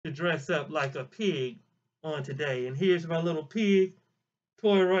dress up like a pig on today. And here's my little pig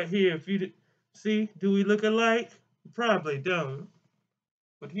toy right here. If you see, do we look alike? Probably don't.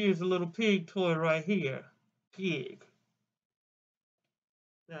 But here's a little pig toy right here. Pig.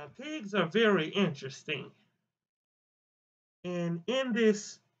 Now, pigs are very interesting. And in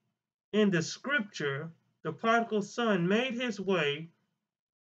the scripture, the prodigal son made his way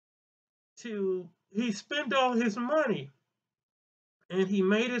he spent all his money and he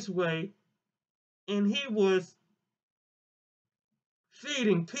made his way and he was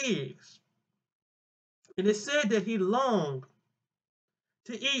feeding pigs. And it said that he longed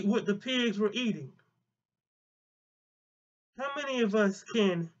to eat what the pigs were eating. How many of us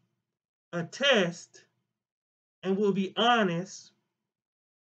can attest and will be honest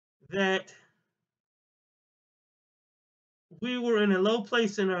that we were in a low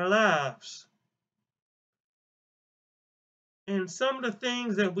place in our lives? And some of the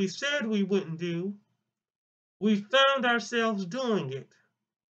things that we said we wouldn't do, we found ourselves doing it.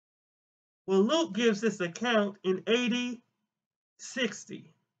 Well, Luke gives this account in AD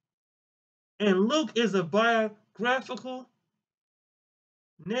 60. And Luke is a biographical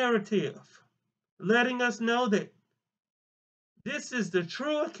narrative, letting us know that this is the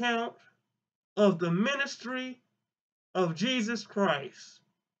true account of the ministry of Jesus Christ.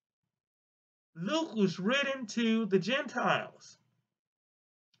 Luke was written to the Gentiles.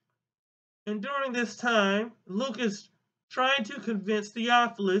 And during this time, Luke is trying to convince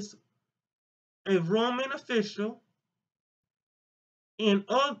Theophilus, a Roman official, and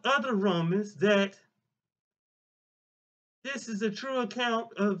other Romans that this is a true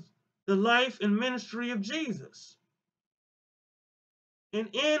account of the life and ministry of Jesus.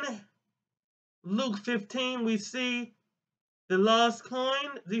 And in Luke 15, we see the lost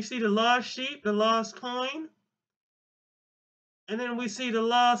coin. You see the lost sheep, the lost coin. And then we see the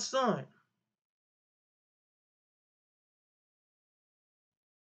lost son.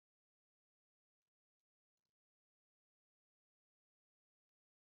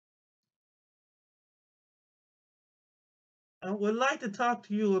 I would like to talk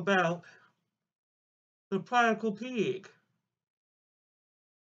to you about the prodigal pig.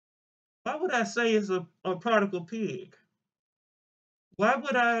 Why would I say it's a prodigal pig? Why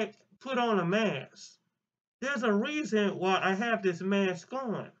would I put on a mask? There's a reason why I have this mask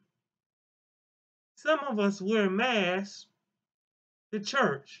on. Some of us wear masks to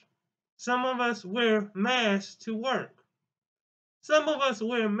church. Some of us wear masks to work. Some of us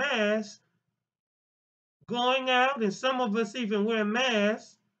wear masks going out, and some of us even wear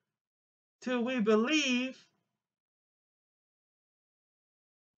masks till we believe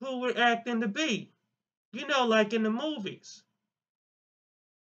who we're acting to be. You know, like in the movies.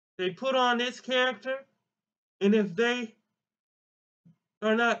 They put on this character, and if they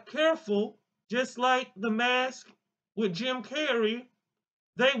are not careful, just like the mask with Jim Carrey,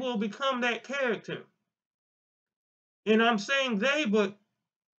 they will become that character. And I'm saying they, but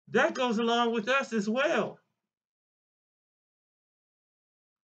that goes along with us as well.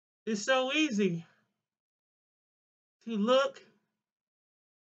 It's so easy to look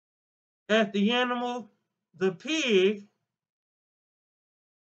at the animal, the pig,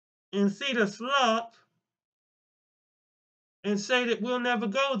 and see the slop and say that we'll never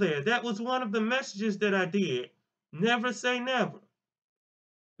go there. That was one of the messages that I did. Never say never.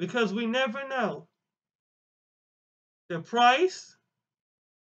 Because we never know the price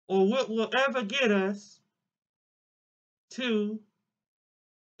or what will ever get us to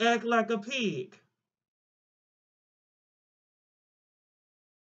act like a pig.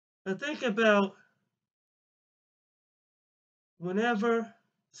 Now think about whenever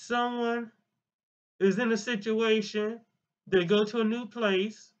someone is in a situation, they go to a new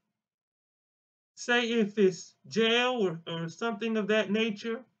place, say if it's jail or something of that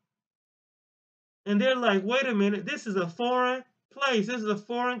nature, and they're like, wait a minute, this is a foreign place, this is a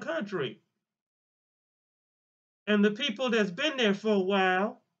foreign country. And the people that's been there for a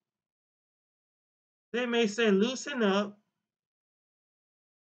while, they may say, loosen up,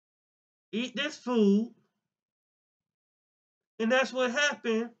 eat this food. And that's what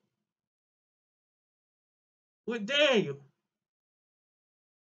happened with Daniel.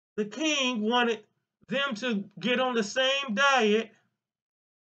 The king wanted them to get on the same diet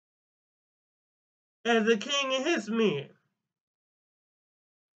as the king and his men.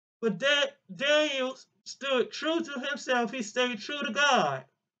 But Daniel stood true to himself. He stayed true to God.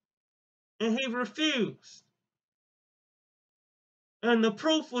 And he refused. And the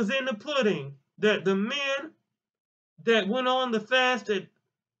proof was in the pudding that the men that went on the fast that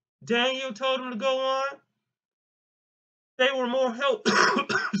Daniel told them to go on, They were more health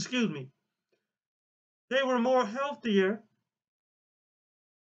excuse me. They were more healthier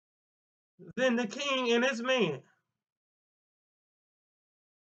than the king and his men.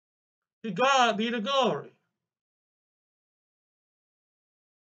 To God be the glory.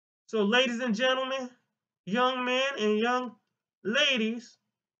 So, ladies and gentlemen, young men and young ladies,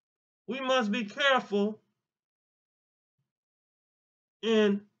 we must be careful.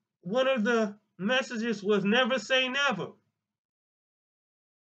 And one of the messages was never say never.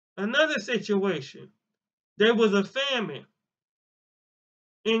 Another situation, there was a famine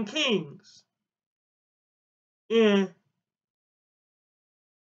in Kings. And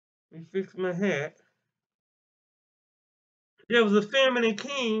let me fix my hat. There was a famine in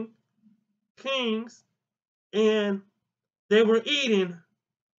Kings, and they were eating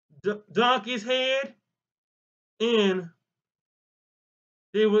donkey's head, and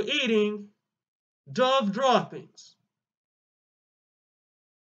they were eating dove droppings.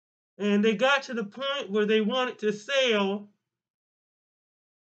 And they got to the point where they wanted to sell,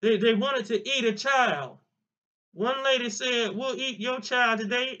 they wanted to eat a child. One lady said, "We'll eat your child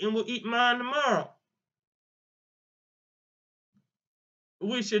today and we'll eat mine tomorrow."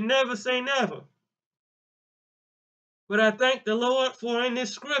 We should never say never. But I thank the Lord for in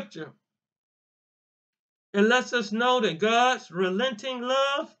this scripture, it lets us know that God's relenting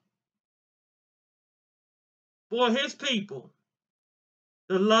love for his people,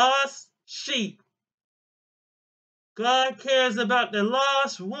 the lost sheep. God cares about the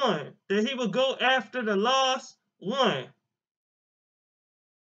lost one, that he will go after the lost one.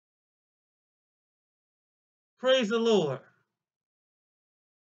 Praise the Lord.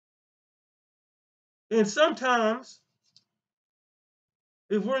 And sometimes,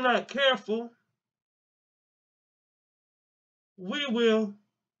 if we're not careful, we will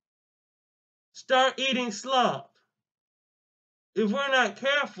start eating slop. If we're not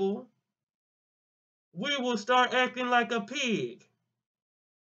careful, we will start acting like a pig.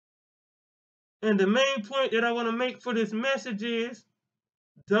 And the main point that I want to make for this message is,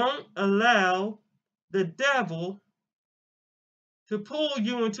 don't allow the devil to pull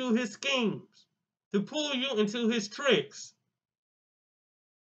you into his schemes, to pull you into his tricks.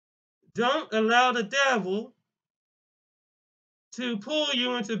 Don't allow the devil to pull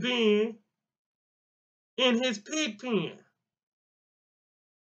you into being in his pig pen.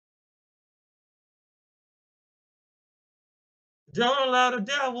 Don't allow the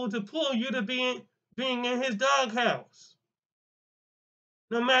devil to pull you to being in his doghouse.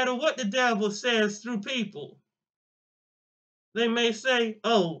 No matter what the devil says through people, they may say,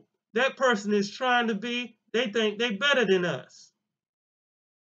 "Oh, that person is trying to be, they think they're better than us."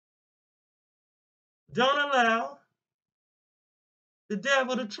 Don't allow the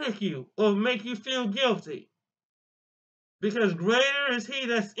devil to trick you or make you feel guilty. Because greater is he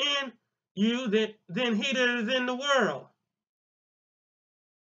that's in you than he that is in the world.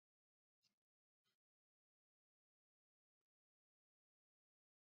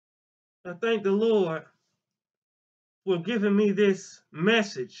 I thank the Lord for giving me this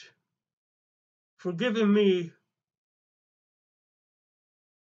message, for giving me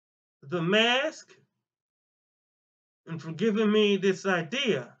the mask, and for giving me this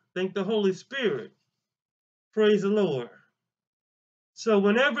idea. Thank the Holy Spirit. Praise the Lord. So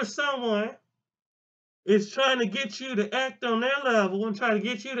whenever someone is trying to get you to act on their level and try to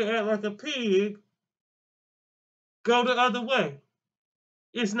get you to act like a pig, go the other way.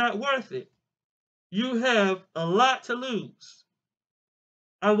 It's not worth it. You have a lot to lose.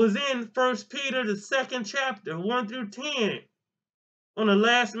 I was in 1 Peter, the 2nd chapter, 1 through 10, on the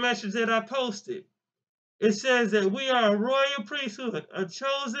last message that I posted. It says that we are a royal priesthood, a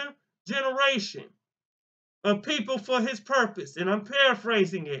chosen generation, a people for his purpose. And I'm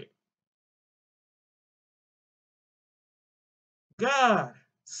paraphrasing it. God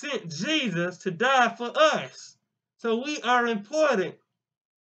sent Jesus to die for us. So we are important.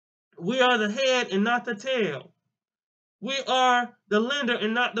 We are the head and not the tail. We are the lender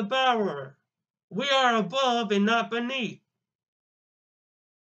and not the borrower. We are above and not beneath.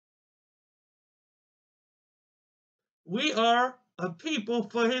 We are a people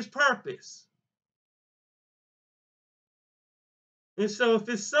for his purpose. And so if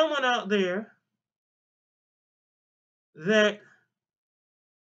it's someone out there that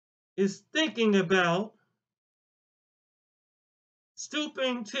is thinking about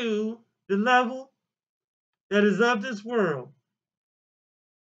stooping to the level that is of this world,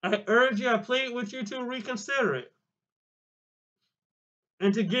 I urge you, I plead with you to reconsider it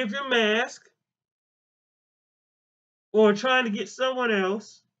and to give your mask or trying to get someone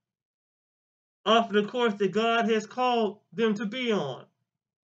else off the course that God has called them to be on.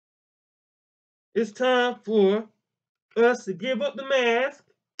 It's time for us to give up the mask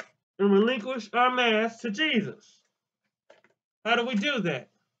and relinquish our mask to Jesus. How do we do that?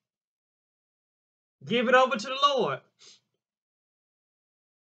 Give it over to the Lord.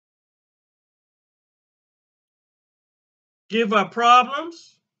 Give our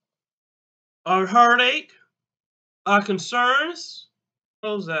problems, our heartache, our concerns.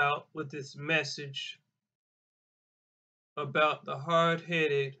 Close out with this message about the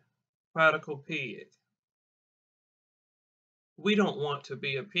hard-headed prodigal pig. We don't want to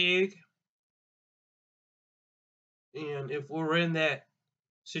be a pig. And if we're in that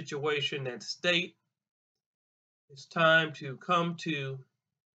situation, that state, it's time to come to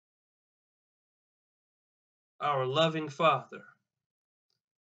our loving Father.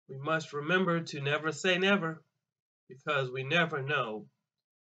 We must remember to never say never, because we never know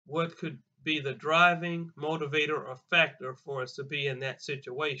what could be the driving motivator or factor for us to be in that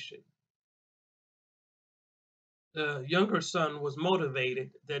situation. The younger son was motivated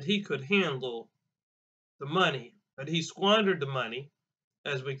that he could handle the money, but he squandered the money,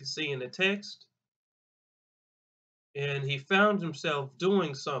 as we can see in the text, and he found himself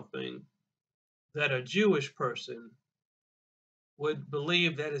doing something that a Jewish person would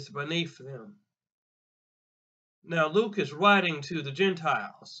believe that is beneath them. Now, Luke is writing to the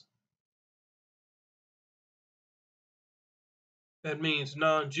Gentiles. That means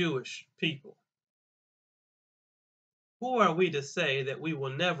non-Jewish people. Who are we to say that we will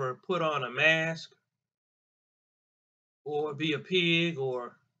never put on a mask or be a pig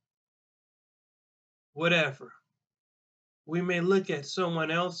or whatever? We may look at someone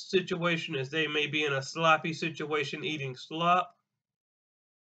else's situation as they may be in a sloppy situation eating slop.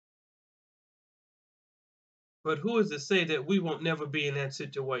 But who is to say that we won't never be in that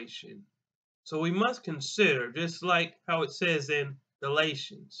situation? So we must consider, just like how it says in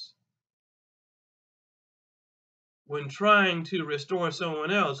Galatians, when trying to restore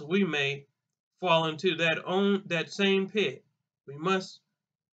someone else, we may fall into that same pit. We must,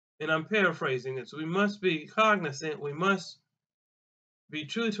 and I'm paraphrasing this, we must be cognizant, we must be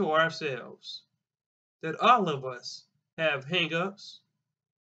true to ourselves, that all of us have hang-ups.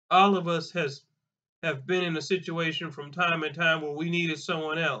 All of us have been in a situation from time to time where we needed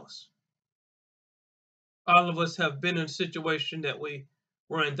someone else. All of us have been in a situation that we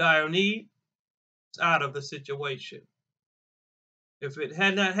were in dire need. It's out of the situation. If it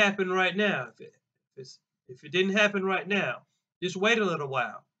had not happened right now, if it didn't happen right now, just wait a little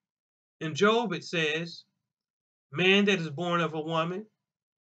while. In Job it says, man that is born of a woman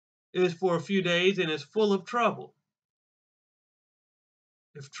is for a few days and is full of trouble.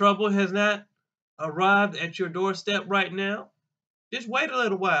 If trouble has not arrived at your doorstep right now, just wait a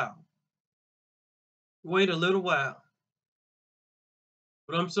little while. Wait a little while.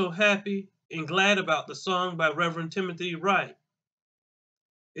 But I'm so happy and glad about the song by Reverend Timothy Wright.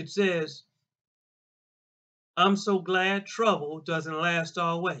 It says, I'm so glad trouble doesn't last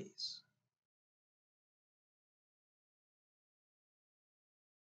always.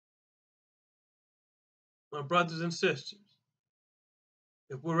 My brothers and sisters,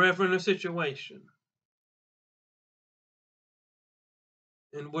 if we're ever in a situation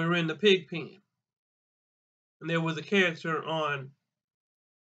and we're in the pig pen, and there was a character on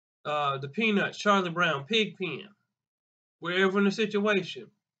the Peanuts, Charlie Brown, pig pen, we're ever in a situation,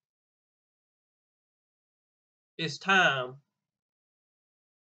 it's time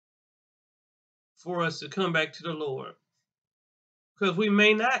for us to come back to the Lord, because we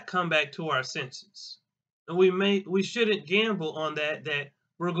may not come back to our senses, and we shouldn't gamble on that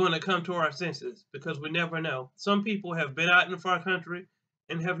we're going to come to our senses, because we never know. Some people have been out in a far country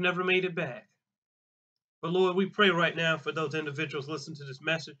and have never made it back. But Lord, we pray right now for those individuals listening to this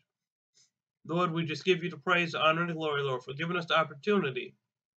message. Lord, we just give you the praise, the honor, and the glory, Lord, for giving us the opportunity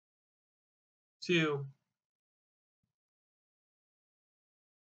to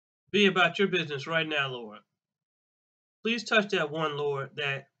be about your business right now, Lord. Please touch that one, Lord,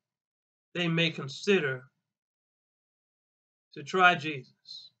 that they may consider to try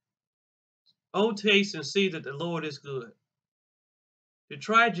Jesus. Oh, taste and see that the Lord is good. To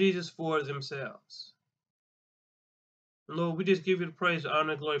try Jesus for themselves. And Lord, we just give you the praise, the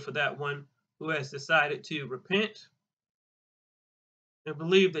honor, and glory for that one who has decided to repent and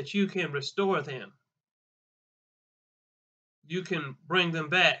believe that you can restore them. You can bring them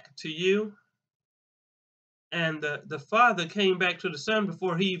back to you. And the father came back to the son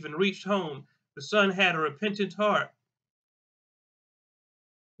before he even reached home. The son had a repentant heart.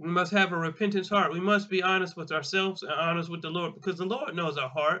 We must have a repentance heart. We must be honest with ourselves and honest with the Lord, because the Lord knows our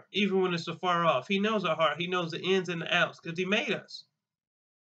heart, even when it's so far off. He knows our heart. He knows the ins and the outs, because He made us.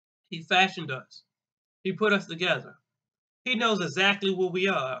 He fashioned us. He put us together. He knows exactly where we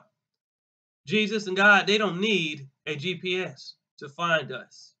are. Jesus and God, they don't need a GPS to find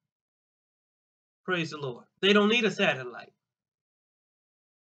us. Praise the Lord. They don't need a satellite.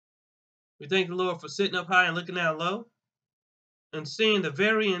 We thank the Lord for sitting up high and looking down low and seeing the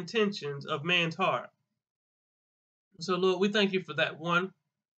very intentions of man's heart. So, Lord, we thank you for that one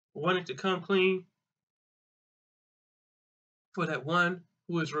wanting to come clean, for that one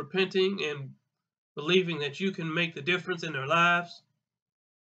who is repenting and believing that you can make the difference in their lives,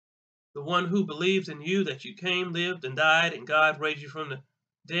 the one who believes in you, that you came, lived, and died, and God raised you from the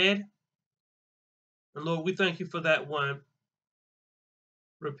dead. And Lord, we thank you for that one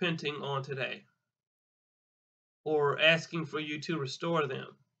repenting on today, or asking for you to restore them,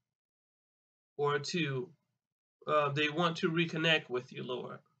 or to they want to reconnect with you,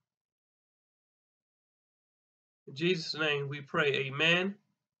 Lord. In Jesus' name we pray, amen,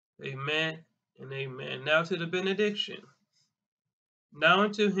 amen, and amen. Now to the benediction. Now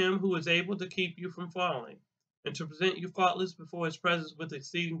unto him who is able to keep you from falling, and to present you faultless before his presence with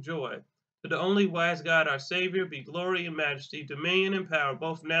exceeding joy. To the only wise God our Savior be glory and majesty, dominion and power,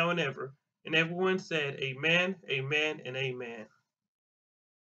 both now and ever. And everyone said, amen, amen, and amen.